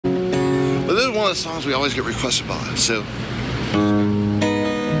But this is one of the songs we always get requested by, so.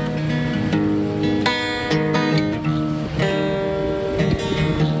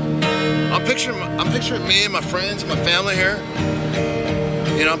 I'm picturing me and my friends and my family here.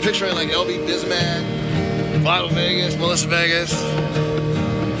 You know, I'm picturing like LB Bisman, Vital Vegas, Melissa Vegas,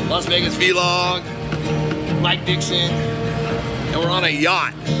 Las Vegas Vlog, Mike Dixon, and we're on a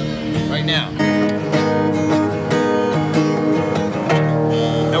yacht right now.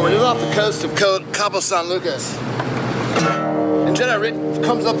 And we're just off the coast of Cabo San Lucas. And Jedi Rich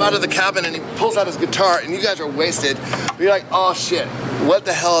comes up out of the cabin and he pulls out his guitar, and you guys are wasted. But you're like, oh shit, what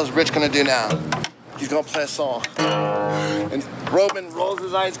the hell is Rich gonna do now? He's gonna play a song. And Robin rolls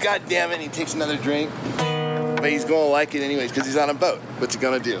his eyes, god damn it, and he takes another drink. But he's gonna like it anyways, because he's on a boat. What's he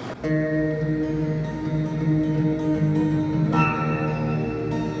gonna do?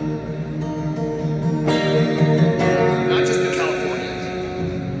 Not just the Californians.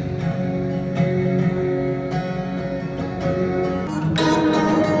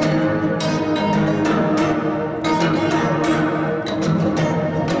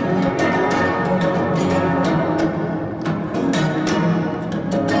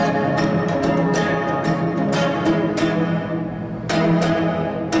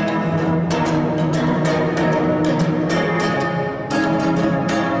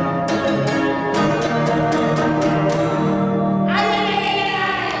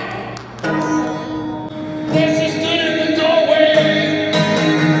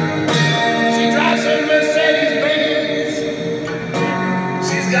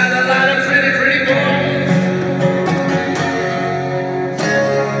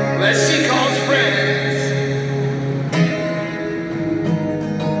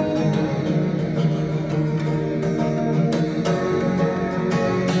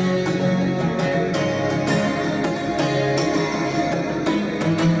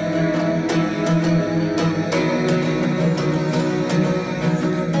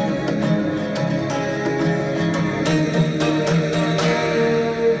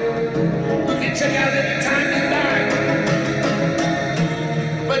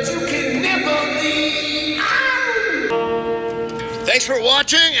 Thanks for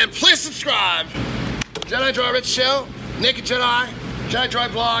watching, and please subscribe. Jedi Joy Rich Show, Naked Jedi, Jedi Joy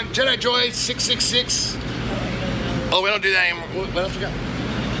Blog, Jedi Joy 666. Oh, we don't do that anymore. What else we got?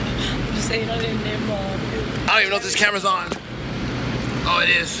 Just say you know their name wrong. I don't even know if this camera's on. Oh, it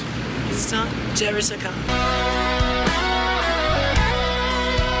is. It's not Jericho.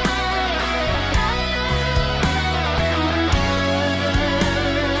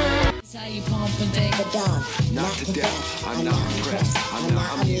 Not to death, I'm not impressed, I'm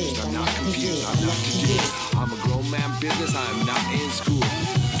not amused, I'm not confused, I'm not confused. I'm a grown man business, I'm not in school.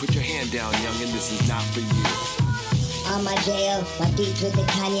 Put your hand down, youngin', this is not for you. On my jail, my beats with the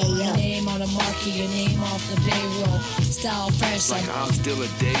Kanye, yo. Your name on the marquee, your name off the payroll. Style fresh like I'm still a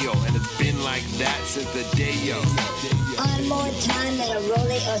day-o, and it's been like that since the day-yo. On more time than a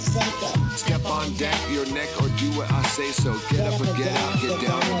Rollie or Seiko. Step on deck, your neck, or do what I say so. Get up or get out, get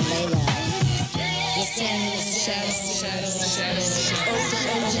down and lay low. Shadows. Old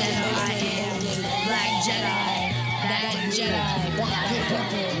Jedi, Black Jedi, Bad Jedi.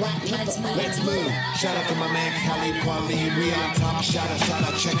 Let's move. Shout out to my man Khalid Kweli. We on top. Shout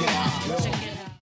out, check it out.